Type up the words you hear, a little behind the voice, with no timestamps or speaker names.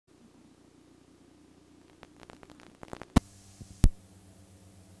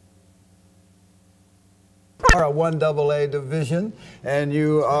are a 1AA division, and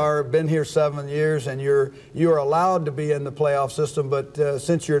you are been here 7 years, and you are allowed to be in the playoff system. But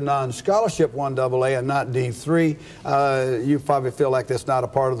since you're non-scholarship 1AA and not D3, you probably feel like that's not a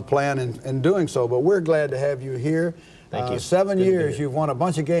part of the plan in doing so. But we're glad to have you here. Thank you. 7 years, you've won a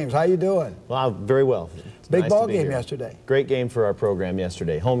bunch of games. How you doing? Well, very well. Big ball game yesterday. Great game for our program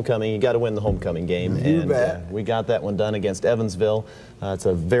yesterday. Homecoming, you got to win the homecoming game. You bet. We got that one done against Evansville. It's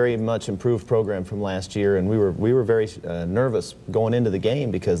a very much improved program from last year, and we were very nervous going into the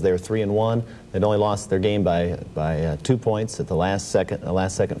game because they were 3-1. They'd only lost their game by 2 points at the last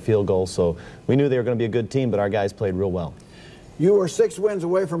second field goal. So we knew they were going to be a good team, but our guys played real well. You were 6 wins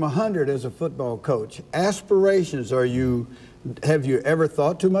away from 100 as a football coach. Aspirations, have you ever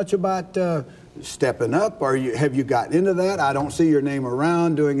thought too much about stepping up? Have you gotten into that? I don't see your name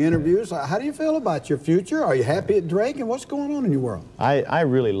around doing interviews. How do you feel about your future? Are you happy at Drake, and what's going on in your world? I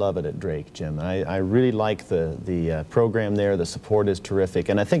really love it at Drake, Jim. I really like the program there. The support is terrific,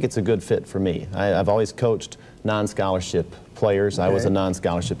 and I think it's a good fit for me. I've always coached non-scholarship players. Okay. I was a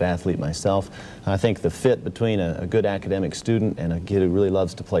non-scholarship athlete myself. I think the fit between a good academic student and a kid who really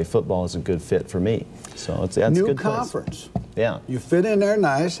loves to play football is a good fit for me. So that's a good conference. Place. Yeah. You fit in there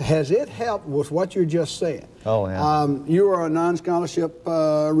nice. Has it helped with what you're just saying? Oh, yeah. You are a non-scholarship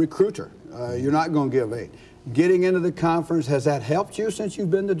recruiter. You're not going to give aid. Getting into the conference, has that helped you since you've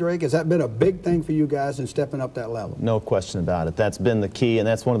been to Drake? Has that been a big thing for you guys in stepping up that level? No question about it. That's been the key, and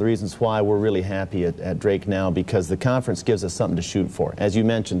that's one of the reasons why we're really happy at Drake now, because the conference gives us something to shoot for. As you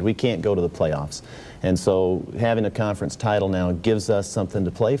mentioned, we can't go to the playoffs. And so having a conference title now gives us something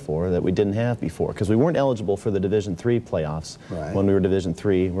to play for that we didn't have before, because we weren't eligible for the Division III playoffs when we were Division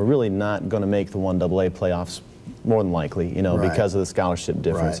III. We're really not going to make the 1AA playoffs, more than likely, you know, because of the scholarship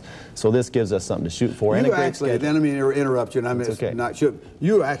difference. So this gives us something to shoot for. You actually, then I mean to interrupt you, and I mean it's not sure.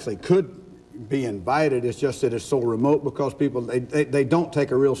 You actually could be invited. It's just that it's so remote because people they don't take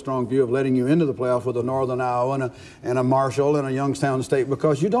a real strong view of letting you into the playoffs with a Northern Iowa and a Marshall and a Youngstown State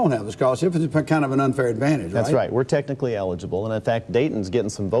because you don't have the scholarship. It's kind of an unfair advantage, That's right. We're technically eligible, and in fact, Dayton's getting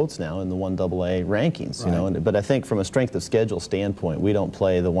some votes now in the 1AA rankings. You know, but I think from a strength of schedule standpoint, we don't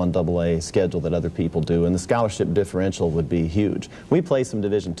play the 1AA schedule that other people do, and the scholarship differential would be huge. We play some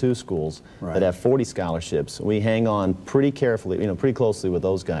Division II schools that have 40 scholarships. We hang on pretty carefully, you know, pretty closely with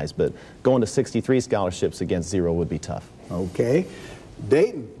those guys, but going to 63 scholarships against 0 would be tough. Okay.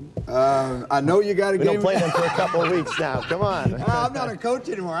 Dayton, I know you got a game. We don't play them for a couple of weeks now. Come on. I'm not a coach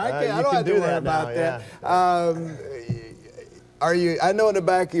anymore. I don't have to worry about that. I know in the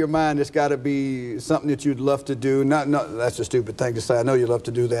back of your mind it's got to be something that you'd love to do. That's a stupid thing to say. I know you'd love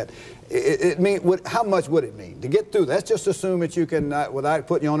to do that. How much would it mean to get through? Let's just assume that you can, without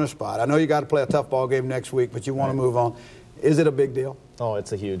putting you on the spot. I know you got to play a tough ball game next week, but you want to move on. Is it a big deal? Oh,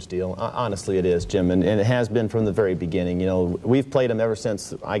 it's a huge deal. Honestly, it is, Jim, and it has been from the very beginning. You know, we've played them ever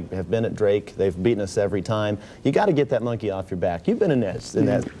since I have been at Drake. They've beaten us every time. You got to get that monkey off your back. You've been in that.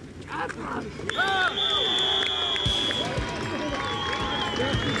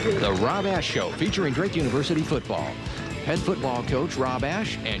 The Rob Ash Show, featuring Drake University football. Head football coach Rob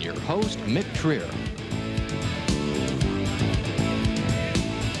Ash and your host Mick Trier.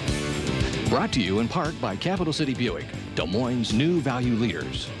 Brought to you in part by Capital City Buick, Des Moines' new value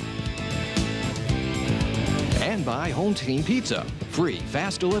leaders. And by Home Team Pizza, free,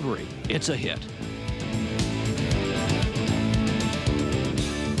 fast delivery. It's a hit.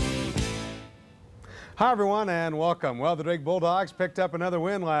 Hi, everyone, and welcome. Well, the Drake Bulldogs picked up another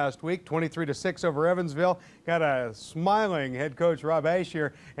win last week, 23-6 over Evansville. Got a smiling head coach, Rob Ash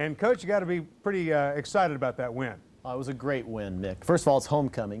here. And, Coach, you got to be pretty excited about that win. It was a great win, Mick. First of all, it's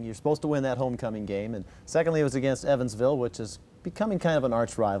homecoming. You're supposed to win that homecoming game. And secondly, it was against Evansville, which is becoming kind of an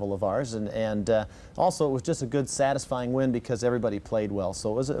arch rival of ours. And also, it was just a good, satisfying win because everybody played well.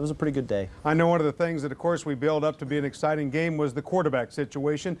 So it was a pretty good day. I know one of the things that, of course, we built up to be an exciting game was the quarterback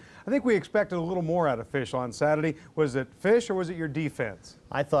situation. I think we expected a little more out of Fish on Saturday. Was it Fish or was it your defense?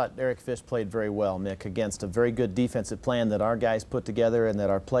 I thought Eric Fish played very well, Mick, against a very good defensive plan that our guys put together and that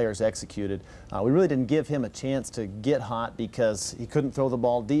our players executed. We really didn't give him a chance to get hot because he couldn't throw the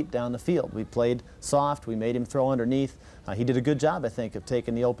ball deep down the field. We played soft. We made him throw underneath. He did a good job, I think, of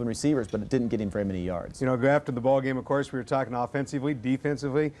taking the open receivers, but it didn't get him very many yards. You know, after the ball game, of course, we were talking offensively,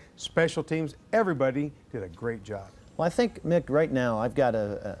 defensively, special teams. Everybody did a great job. Well, I think, Mick, right now, I've got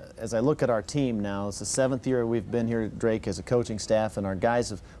as I look at our team now, it's the 7th year we've been here, Drake, as a coaching staff, and our guys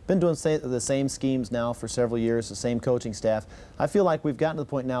have been doing the same schemes now for several years, the same coaching staff. I feel like we've gotten to the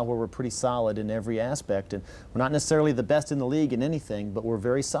point now where we're pretty solid in every aspect, and we're not necessarily the best in the league in anything, but we're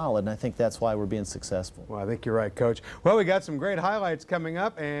very solid, and I think that's why we're being successful. Well, I think you're right, Coach. Well, we got some great highlights coming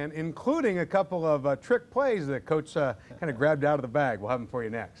up, and including a couple of trick plays that Coach kind of grabbed out of the bag. We'll have them for you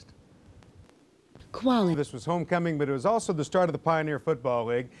next. Quality. This was homecoming, but it was also the start of the Pioneer Football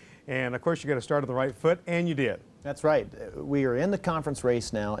League. And, of course, you got to start on the right foot, and you did. That's right. We are in the conference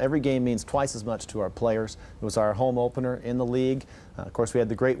race now. Every game means twice as much to our players. It was our home opener in the league. Of course, we had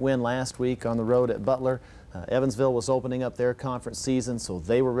the great win last week on the road at Butler. Evansville was opening up their conference season, so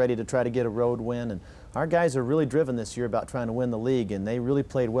they were ready to try to get a road win. And our guys are really driven this year about trying to win the league, and they really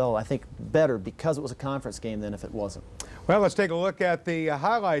played well, I think, better because it was a conference game than if it wasn't. Well, let's take a look at the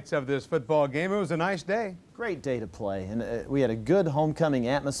highlights of this football game. It was a nice day. Great day to play, and we had a good homecoming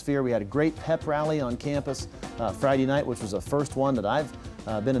atmosphere. We had a great pep rally on campus Friday night, which was the first one that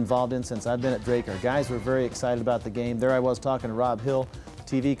I've been involved in since I've been at Drake. Our guys were very excited about the game. There I was talking to Rob Hill,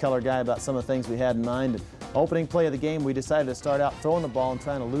 TV color guy, about some of the things we had in mind. And opening play of the game, we decided to start out throwing the ball and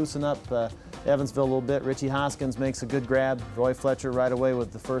trying to loosen up Evansville a little bit. Richie Hoskins makes a good grab. Roy Fletcher right away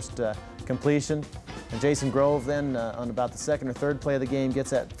with the first completion. And Jason Grove then on about the second or third play of the game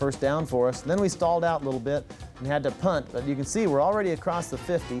gets that first down for us. And then we stalled out a little bit and had to punt. But you can see we're already across the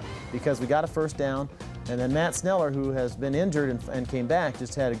 50 because we got a first down. And then Matt Sneller, who has been injured and came back,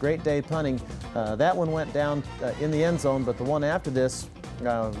 just had a great day punting. That one went down in the end zone, but the one after this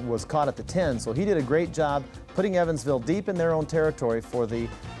was caught at the 10. So he did a great job putting Evansville deep in their own territory for the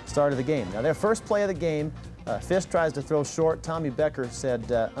start of the game. Now, their first play of the game, Fish tries to throw short. Tommy Becker said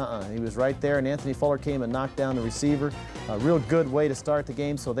He was right there, and Anthony Fuller came and knocked down the receiver. A real good way to start the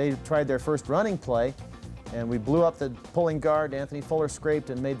game, so they tried their first running play, and we blew up the pulling guard. Anthony Fuller scraped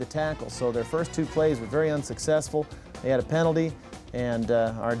and made the tackle. So their first two plays were very unsuccessful. They had a penalty, and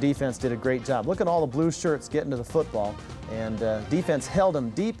our defense did a great job. Look at all the blue shirts getting to the football, and defense held them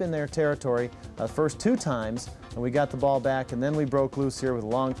deep in their territory the first two times, and we got the ball back, and then we broke loose here with a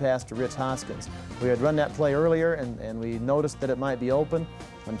long pass to Rich Hoskins. We had run that play earlier, and we noticed that it might be open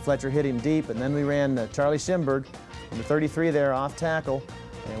when Fletcher hit him deep, and then we ran Charlie Schimberg from the 33 there off tackle,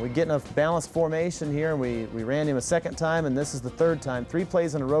 and we get in a balanced formation here, and we ran him a second time, and this is the third time. 3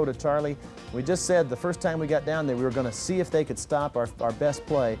 plays in a row to Charlie. We just said the first time we got down there we were going to see if they could stop our best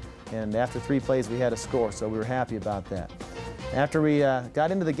play, and after 3 plays we had a score, so we were happy about that. After we got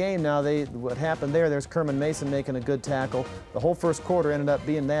into the game now, what happened there's Kerman Mason making a good tackle. The whole first quarter ended up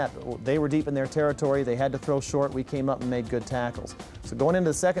being that. They were deep in their territory. They had to throw short. We came up and made good tackles. So going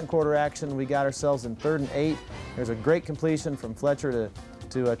into the second quarter action, we got ourselves in 3rd and 8. There's a great completion from Fletcher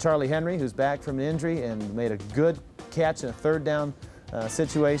to Charlie Henry, who's back from an injury, and made a good catch in a 3rd down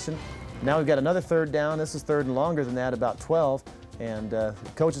situation. Now we've got another 3rd down. This is 3rd and longer than that, about 12. And the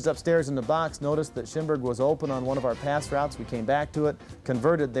coaches upstairs in the box noticed that Schimberg was open on one of our pass routes. We came back to it,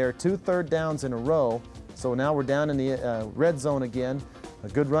 converted there, 2 3rd downs in a row. So now we're down in the red zone again. A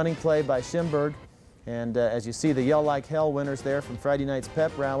good running play by Schimberg. And as you see, the Yell Like Hell winners there from Friday night's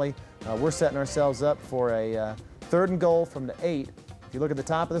pep rally. We're setting ourselves up for a 3rd and goal from the 8. If you look at the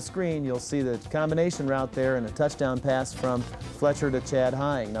top of the screen, you'll see the combination route there and a touchdown pass from Fletcher to Chad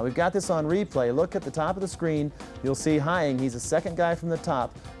Hying. Now we've got this on replay. Look at the top of the screen. You'll see Hying. He's the second guy from the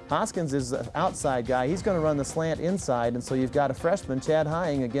top. Hoskins is the outside guy. He's going to run the slant inside, and so you've got a freshman, Chad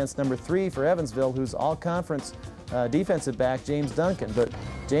Hying, against number 3 for Evansville, who's all-conference defensive back, James Duncan. But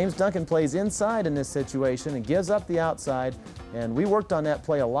James Duncan plays inside in this situation and gives up the outside, and we worked on that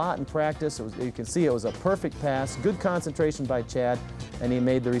play a lot in practice. You can see it was a perfect pass, good concentration by Chad, and he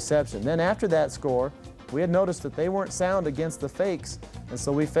made the reception. Then after that score, we had noticed that they weren't sound against the fakes, and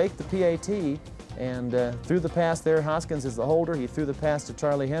so we faked the PAT, and threw the pass there. Hoskins is the holder. He threw the pass to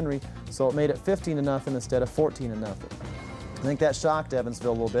Charlie Henry, so it made it 15-0 instead of 14-0. I think that shocked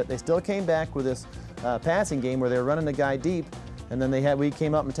Evansville a little bit. They still came back with this passing game where they were running the guy deep, and then we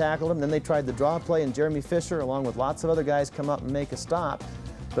came up and tackled him. Then they tried the draw play, and Jeremy Fisher, along with lots of other guys, come up and make a stop.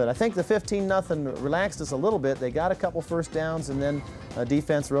 But I think the 15-0 relaxed us a little bit. They got a couple first downs, and then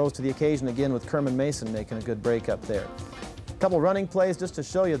defense rose to the occasion again with Kerman Mason making a good break up there. Couple running plays just to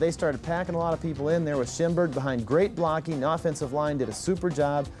show you. They started packing a lot of people in there with Schimberg behind great blocking. The offensive line did a super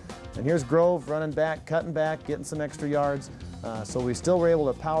job. And here's Grove running back, cutting back, getting some extra yards. So we still were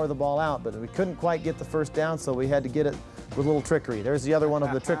able to power the ball out, but we couldn't quite get the first down, so we had to get it with a little trickery. There's the other one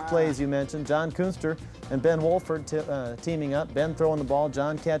of the trick plays you mentioned. John Kunster and Ben Wolford teaming up. Ben throwing the ball,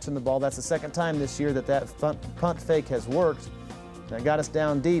 John catching the ball. That's the second time this year that punt fake has worked. That got us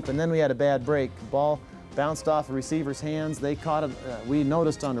down deep, and then we had a bad break. The ball bounced off the receiver's hands. They caught it. We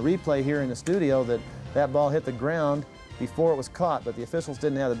noticed on the replay here in the studio that that ball hit the ground before it was caught, but the officials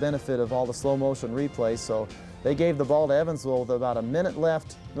didn't have the benefit of all the slow motion replays, so they gave the ball to Evansville with about a minute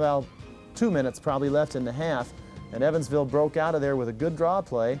left, well, 2 minutes probably left in the half, and Evansville broke out of there with a good draw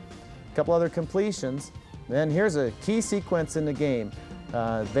play, a couple other completions. Then here's a key sequence in the game.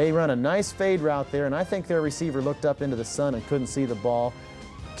 They run a nice fade route there, and I think their receiver looked up into the sun and couldn't see the ball.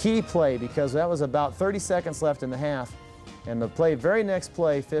 Key play, because that was about 30 seconds left in the half, and the very next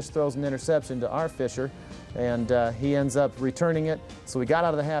play, Fish throws an interception to our Fisher, and he ends up returning it. So we got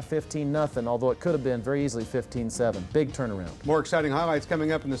out of the half 15-0, although it could have been very easily 15-7. Big turnaround. More exciting highlights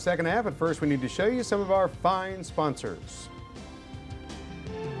coming up in the second half, but first we need to show you some of our fine sponsors.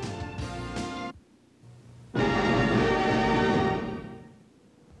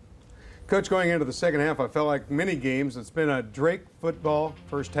 Coach, going into the second half, I felt like many games, it's been a Drake football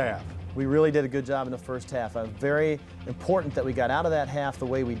first half. We really did a good job in the first half. Very important that we got out of that half the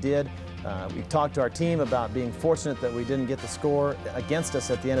way we did. We talked to our team about being fortunate that we didn't get the score against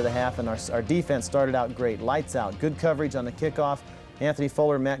us at the end of the half, and our defense started out great. Lights out. Good coverage on the kickoff. Anthony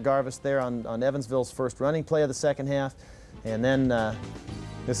Fuller and Matt Garvis there on Evansville's first running play of the second half. And then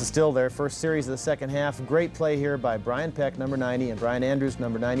this is still their first series of the second half. Great play here by Brian Peck, number 90, and Brian Andrews,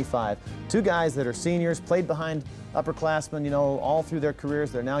 number 95. Two guys that are seniors, played behind upperclassmen, you know, all through their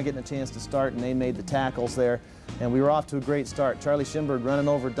careers. They're now getting a chance to start, and they made the tackles there. And we were off to a great start. Charlie Schimberg running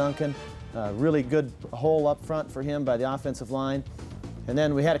over Duncan. Really good hole up front for him by the offensive line. And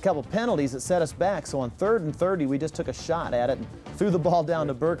then we had a couple penalties that set us back. So on 3rd and 30, we just took a shot at it and threw the ball down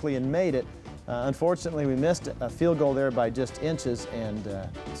to Berkeley and made it. Unfortunately, we missed a field goal there by just inches, and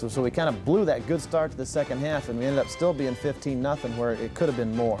so we kind of blew that good start to the second half, and we ended up still being 15-0, where it could have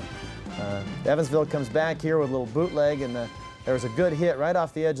been more. Evansville comes back here with a little bootleg, and there was a good hit right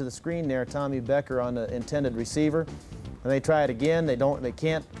off the edge of the screen there, Tommy Becker on the intended receiver. And they try it again. They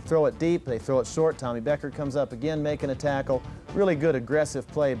can't throw it deep. They throw it short. Tommy Becker comes up again, making a tackle. Really good aggressive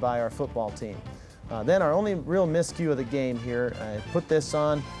play by our football team. Then our only real miscue of the game here, I put this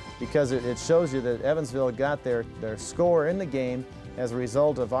on because it shows you that Evansville got their score in the game as a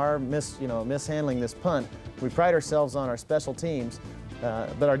result of our mishandling this punt. We pride ourselves on our special teams,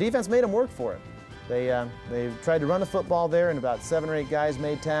 but our defense made them work for it. They tried to run the football there, and about 7 or 8 guys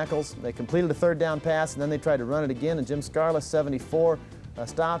made tackles. They completed a 3rd down pass, and then they tried to run it again, and Jim Scarlett, 74,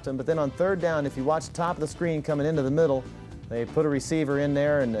 stopped them. But then on 3rd down, if you watch the top of the screen coming into the middle, they put a receiver in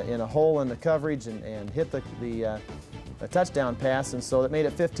there in a hole in the coverage and hit the touchdown pass, and so that made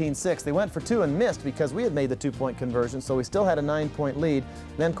it 15-6. They went for 2 and missed because we had made the 2-point conversion, so we still had a 9-point lead.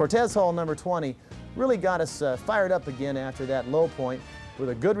 And then Cortez Hall, number 20, really got us fired up again after that low point with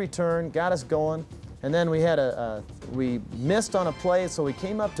a good return, got us going. And then we missed on a play, so we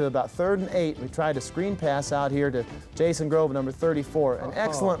came up to about 3rd and 8. We tried a screen pass out here to Jason Grove, number 34. An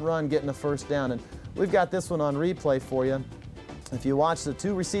excellent run getting a 1st down, and we've got this one on replay for you. If you watch, the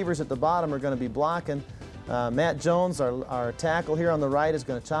 2 receivers at the bottom are going to be blocking. Matt Jones, our tackle here on the right, is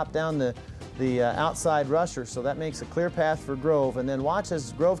going to chop down the outside rusher, so that makes a clear path for Grove. And then watch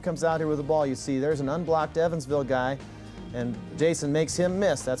as Grove comes out here with the ball. You see there's an unblocked Evansville guy, and Jason makes him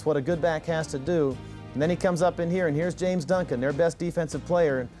miss. That's what a good back has to do. And then he comes up in here, and here's James Duncan, their best defensive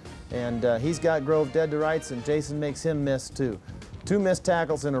player, and he's got Grove dead to rights, and Jason makes him miss too. 2 missed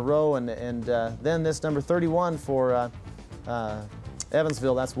tackles in a row, and then this number 31 for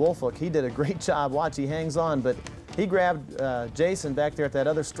Evansville, that's Wolfolk. He did a great job. Watch, he hangs on, but he grabbed Jason back there at that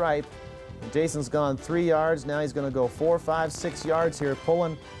other stripe. Jason's gone 3 yards. Now he's going to go 4, 5, 6 yards here,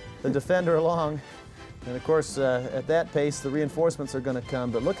 pulling the defender along. And of course, at that pace, the reinforcements are going to come.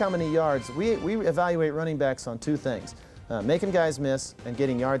 But look how many yards. We evaluate running backs on 2 things. Making guys miss and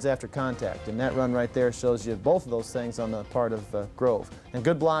getting yards after contact. And that run right there shows you both of those things on the part of Grove. And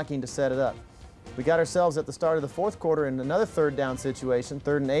good blocking to set it up. We got ourselves at the start of the 4th quarter in another 3rd down situation,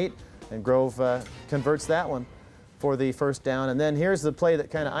 3rd and 8, and Grove converts that one for the 1st down. And then here's the play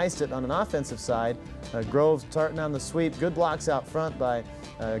that kind of iced it on an offensive side. Grove starting on the sweep. Good blocks out front by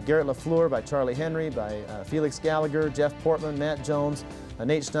Garrett LaFleur, by Charlie Henry, by Felix Gallagher, Jeff Portman, Matt Jones,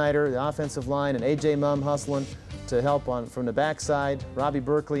 Nate Schneider, the offensive line, and A.J. Mumm hustling to help from the backside. Robbie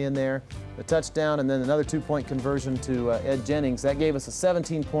Berkeley in there, the touchdown, and then another 2-point conversion to Ed Jennings. That gave us a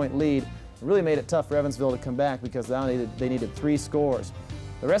 17-point lead. It really made it tough for Evansville to come back because they needed 3 scores.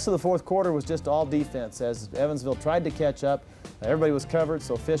 The rest of the 4th quarter was just all defense as Evansville tried to catch up. Everybody was covered,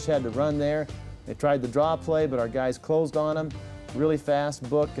 so Fish had to run there. They tried the draw play, but our guys closed on them really fast.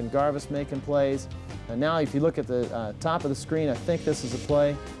 Book and Garvis making plays. And now if you look at the top of the screen, I think this is a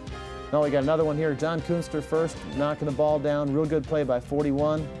play. No, we got another one here. John Kunster first, knocking the ball down. Real good play by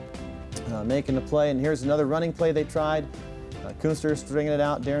 41. making the play. And here's another running play they tried. Kunster stringing it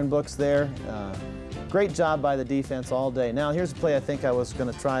out, Darren Books there. Great job by the defense all day. Now here's a play I think I was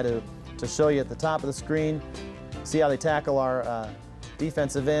going to try to show you at the top of the screen. See how they tackle our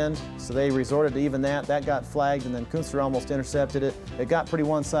defensive end. So they resorted to even that. That got flagged, and then Kunster almost intercepted it. It got pretty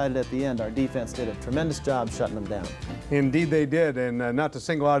one-sided at the end. Our defense did a tremendous job shutting them down. Indeed they did, and not to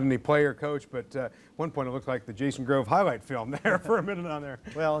single out any player, Coach, but at one point it looked like the Jason Grove highlight film there for a minute on there.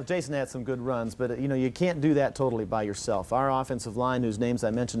 Well, Jason had some good runs, but you know, you can't do that totally by yourself. Our offensive line, whose names I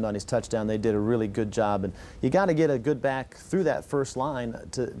mentioned on his touchdown, they did a really good job, and you got to get a good back through that first line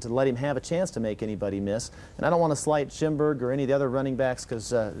to let him have a chance to make anybody miss. And I don't want to slight Schimberg or any of the other running backs,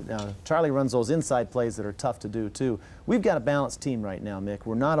 because Charlie runs those inside plays that are tough to do too. We've got a balanced team right now, Mick.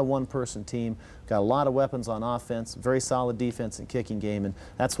 We're not a one-person team. Got a lot of weapons on offense, very solid defense and kicking game, and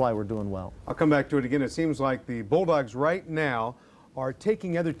that's why we're doing well. I'll come back to it again. It seems like the Bulldogs right now are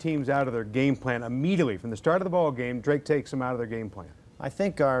taking other teams out of their game plan immediately. From the start of the ball game, Drake takes them out of their game plan. I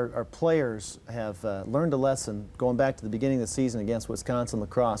think our players have learned a lesson going back to the beginning of the season against Wisconsin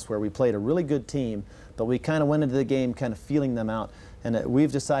lacrosse, where we played a really good team, but we kind of went into the game kind of feeling them out. And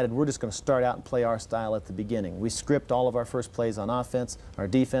we've decided we're just going to start out and play our style at the beginning. We script all of our first plays on offense. Our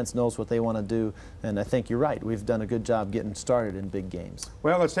defense knows what they want to do. And I think you're right. We've done a good job getting started in big games.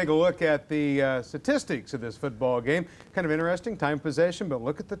 Well, let's take a look at the statistics of this football game. Kind of interesting, time of possession, but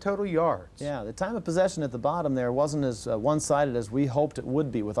look at the total yards. Yeah, the time of possession at the bottom there wasn't as one-sided as we hoped it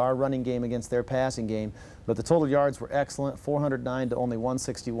would be with our running game against their passing game. But the total yards were excellent, 409 to only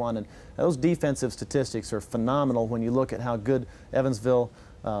 161. And those defensive statistics are phenomenal when you look at how good Evansville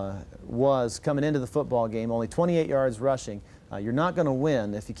was coming into the football game. Only 28 yards rushing. You're not going to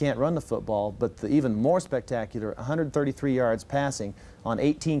win if you can't run the football, but the even more spectacular 133 yards passing on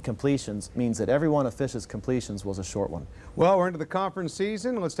 18 completions means that every one of Fish's completions was a short one. Well, we're into the conference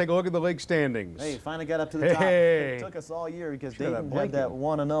season. Let's take a look at the league standings. Hey, finally got up to the top. It took us all year because Dayton had that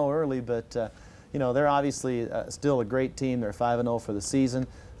 1-0 early, but you know, they're obviously still a great team. They're 5-0 for the season.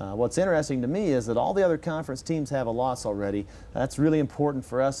 What's interesting to me is that all the other conference teams have a loss already. That's really important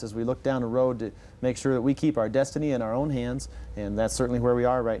for us as we look down the road to make sure that we keep our destiny in our own hands, and that's certainly where we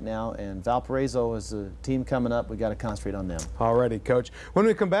are right now. And Valparaiso is a team coming up. We've got to concentrate on them. All righty, Coach. When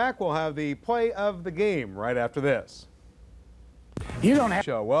we come back, we'll have the play of the game right after this. You don't have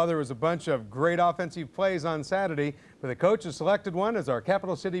show. Well, there was a bunch of great offensive plays on Saturday, but the coach has selected one as our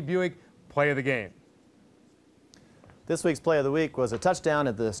Capital City Buick play of the game. This week's play of the week was a touchdown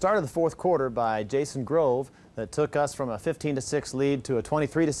at the start of the fourth quarter by Jason Grove that took us from a 15-6 lead to a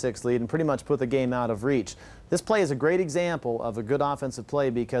 23-6 lead and pretty much put the game out of reach. This play is a great example of a good offensive play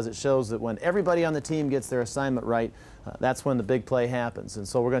because it shows that when everybody on the team gets their assignment right, that's when the big play happens. And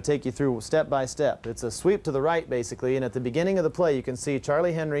so we're going to take you through step by step. It's a sweep to the right basically, and at the beginning of the play you can see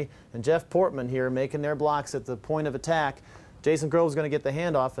Charlie Henry and Jeff Portman here making their blocks at the point of attack. Jason Grove's going to get the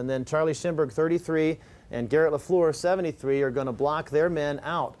handoff, and then Charlie Schimberg, 33, and Garrett LaFleur, 73, are going to block their men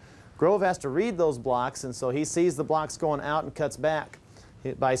out. Grove has to read those blocks, and so he sees the blocks going out and cuts back.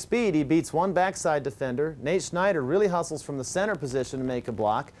 By speed, he beats one backside defender. Nate Schneider really hustles from the center position to make a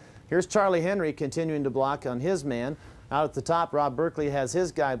block. Here's Charlie Henry continuing to block on his man. Out at the top, Rob Berkeley has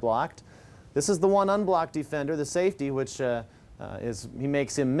his guy blocked. This is the one unblocked defender, the safety, which he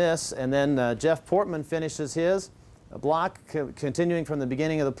makes him miss, and then Jeff Portman finishes his. A block continuing from the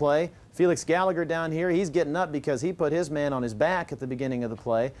beginning of the play. Felix Gallagher down here, he's getting up because he put his man on his back at the beginning of the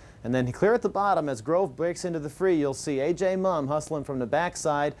play. And then clear at the bottom as Grove breaks into the free, you'll see A.J. Mumm hustling from the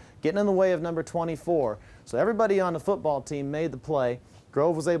backside, getting in the way of number 24. So everybody on the football team made the play.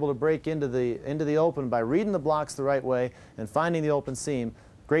 Grove was able to break into the open by reading the blocks the right way and finding the open seam.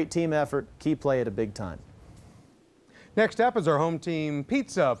 Great team effort, key play at a big time. Next up is our home team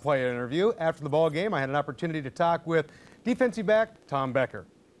pizza play interview. After the ball game, I had an opportunity to talk with defensive back Tom Becker.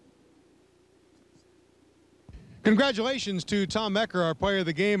 Congratulations to Tom Becker, our player of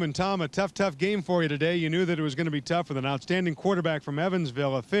the game. And Tom, a tough game for you today. You knew that it was going to be tough with an outstanding quarterback from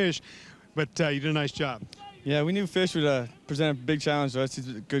Evansville, a Fish, but you did a nice job. Yeah, we knew Fish would present a big challenge to us. He's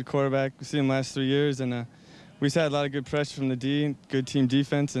a good quarterback. We've seen him last 3 years, and we just had a lot of good pressure from the D, good team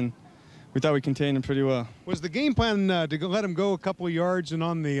defense, and we thought we contained him pretty well. Was the game plan to let him go a couple of yards and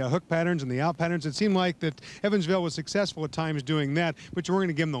on the hook patterns and the out patterns? It seemed like that Evansville was successful at times doing that, but you weren't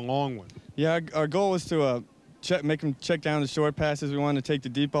going to give him the long one. Yeah, our goal was to make him check down the short passes. We wanted to take the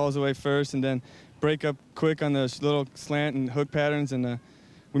deep balls away first and then break up quick on the little slant and hook patterns. And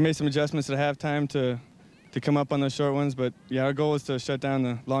we made some adjustments at halftime to come up on those short ones. But, yeah, our goal was to shut down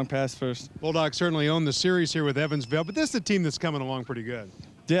the long pass first. Bulldogs certainly own the series here with Evansville, but this is a team that's coming along pretty good.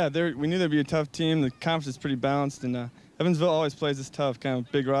 Yeah, we knew there'd be a tough team. The conference is pretty balanced, and Evansville always plays this tough, kind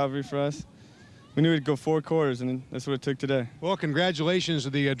of big rivalry for us. We knew we'd go 4 quarters, and that's what it took today. Well, congratulations to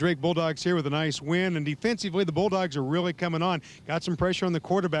the Drake Bulldogs here with a nice win. And defensively, the Bulldogs are really coming on. Got some pressure on the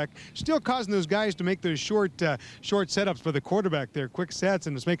quarterback. Still causing those guys to make those short setups for the quarterback there, quick sets,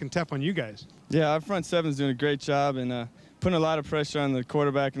 and it's making it tough on you guys. Yeah, our front seven's doing a great job and putting a lot of pressure on the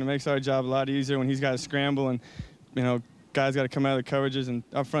quarterback, and it makes our job a lot easier when he's got to scramble and, you know, guys got to come out of the coverages, and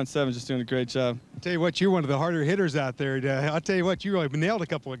our front seven's just doing a great job. I'll tell you what, you're one of the harder hitters out there. I'll tell you what, you really nailed a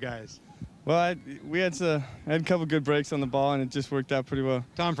couple of guys. Well, we had a couple good breaks on the ball, and it just worked out pretty well.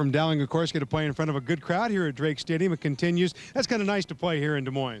 Tom from Dowling, of course, get to play in front of a good crowd here at Drake Stadium. It continues. That's kind of nice to play here in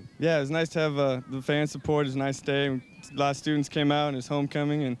Des Moines. Yeah, it was nice to have the fan support. It was a nice day. A lot of students came out, and it's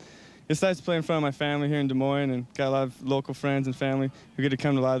homecoming, and it's nice to play in front of my family here in Des Moines, and got a lot of local friends and family who get to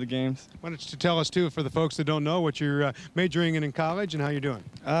come to a lot of the games. Why don't you tell us, too, for the folks that don't know, what you're majoring in college and how you're doing?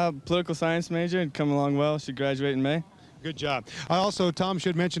 Political science major, and coming along well. Should graduate in May. Good job. Also, Tom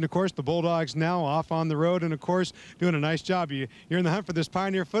should mention, of course, the Bulldogs now off on the road and, of course, doing a nice job. You're in the hunt for this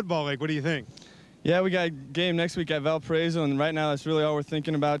Pioneer Football League. What do you think? Yeah, we got a game next week at Valparaiso, and right now that's really all we're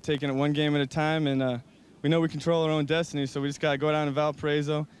thinking about, taking it one game at a time. And we know we control our own destiny, so we just got to go down to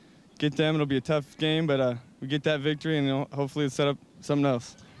Valparaiso, get them. It'll be a tough game, but we get that victory, and hopefully it'll set up something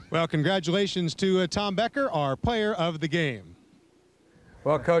else. Well, congratulations to Tom Becker, our player of the game.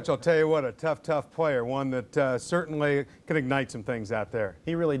 Well, Coach, I'll tell you what, a tough player, one that certainly can ignite some things out there.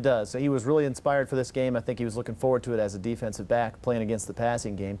 He really does. He was really inspired for this game. I think he was looking forward to it as a defensive back, playing against the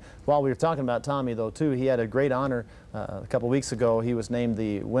passing game. While we were talking about Tommy, though, too, he had a great honor. A couple weeks ago, he was named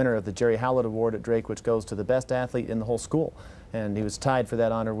the winner of the Jerry Howlett Award at Drake, which goes to the best athlete in the whole school. And he was tied for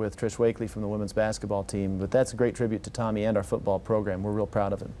that honor with Trish Wakely from the women's basketball team. But that's a great tribute to Tommy and our football program. We're real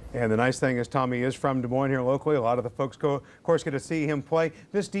proud of him. And the nice thing is Tommy is from Des Moines here locally. A lot of the folks, of course, get to see him play.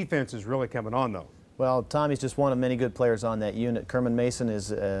 This defense is really coming on, though. Well, Tommy's just one of many good players on that unit. Kerman Mason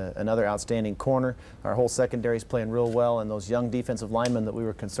is another outstanding corner. Our whole secondary is playing real well, and those young defensive linemen that we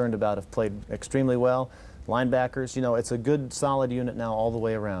were concerned about have played extremely well. Linebackers, you know, it's a good, solid unit now all the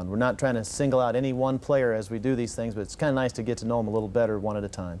way around. We're not trying to single out any one player as we do these things, but it's kind of nice to get to know them a little better one at a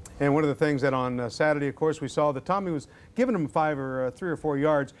time. And one of the things that on Saturday, of course, we saw that Tommy was giving them 3 or 4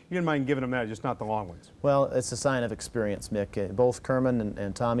 yards. You didn't mind giving them that, just not the long ones. Well, it's a sign of experience, Mick. Both Kerman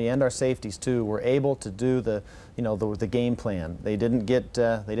and Tommy and our safeties too were able to do the game plan. They didn't get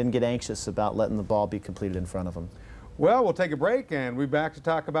anxious about letting the ball be completed in front of them. Well, we'll take a break, and we'll be back to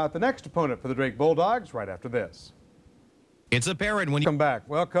talk about the next opponent for the Drake Bulldogs right after this. It's apparent when you come back.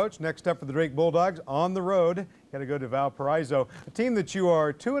 Well, Coach, next up for the Drake Bulldogs on the road, got to go to Valparaiso, a team that you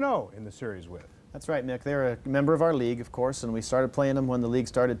are 2-0 in the series with. That's right, Nick. They're a member of our league, of course, and we started playing them when the league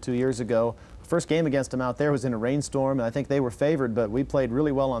started 2 years ago. First game against them out there was in a rainstorm, and I think they were favored, but we played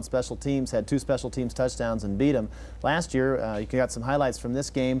really well on special teams, had 2 special teams touchdowns, and beat them. Last year, you got some highlights from this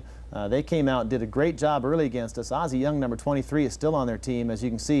game. They came out and did a great job early against us. Ozzie Young, number 23, is still on their team. As you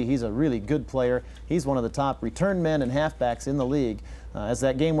can see, he's a really good player. He's one of the top return men and halfbacks in the league. As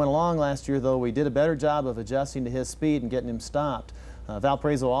that game went along last year, though, we did a better job of adjusting to his speed and getting him stopped.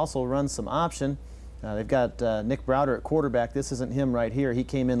 Valparaiso also runs some option. They've got Nick Browder at quarterback. This isn't him right here. He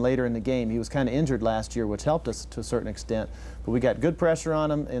came in later in the game. He was kind of injured last year, which helped us to a certain extent. But we got good pressure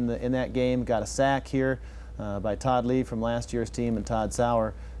on him in that game. Got a sack here by Todd Lee from last year's team and Todd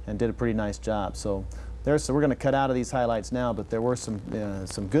Sauer, and did a pretty nice job. So we're going to cut out of these highlights now, but there were some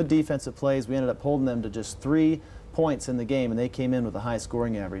good defensive plays. We ended up holding them to just 3 points in the game, and they came in with a high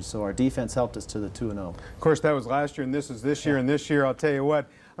scoring average. So our defense helped us to the 2-0. Of course, that was last year, and this is this year. And this year, I'll tell you what,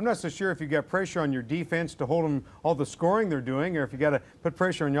 I'm not so sure if you got pressure on your defense to hold them all the scoring they're doing, or if you got to put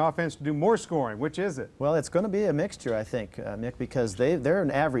pressure on your offense to do more scoring. Which is it? Well, it's going to be a mixture, I think, Nick, because they're an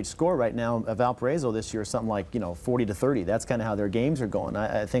average score right now. Valparaiso this year is something like 40 to 30. That's kind of how their games are going.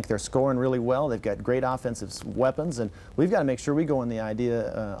 I think they're scoring really well. They've got great offensive weapons, and we've got to make sure we go in the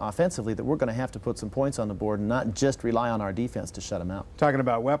idea offensively that we're going to have to put some points on the board and not just rely on our defense to shut them out. Talking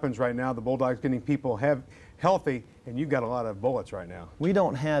about weapons right now, the Bulldogs getting people healthy, and you've got a lot of bullets right now. We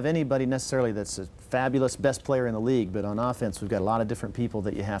don't have anybody necessarily that's a fabulous best player in the league, but on offense we've got a lot of different people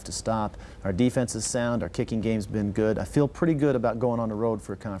that you have to stop. Our defense is sound, our kicking game's been good. I feel pretty good about going on the road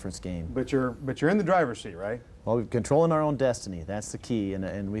for a conference game. But you're in the driver's seat, right? Well, we're controlling our own destiny. That's the key,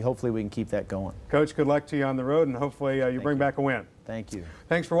 and hopefully we can keep that going. Coach, good luck to you on the road, and hopefully you bring back a win. Thank you.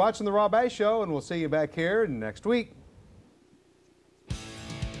 Thanks for watching the Rob Ash Show, and we'll see you back here next week.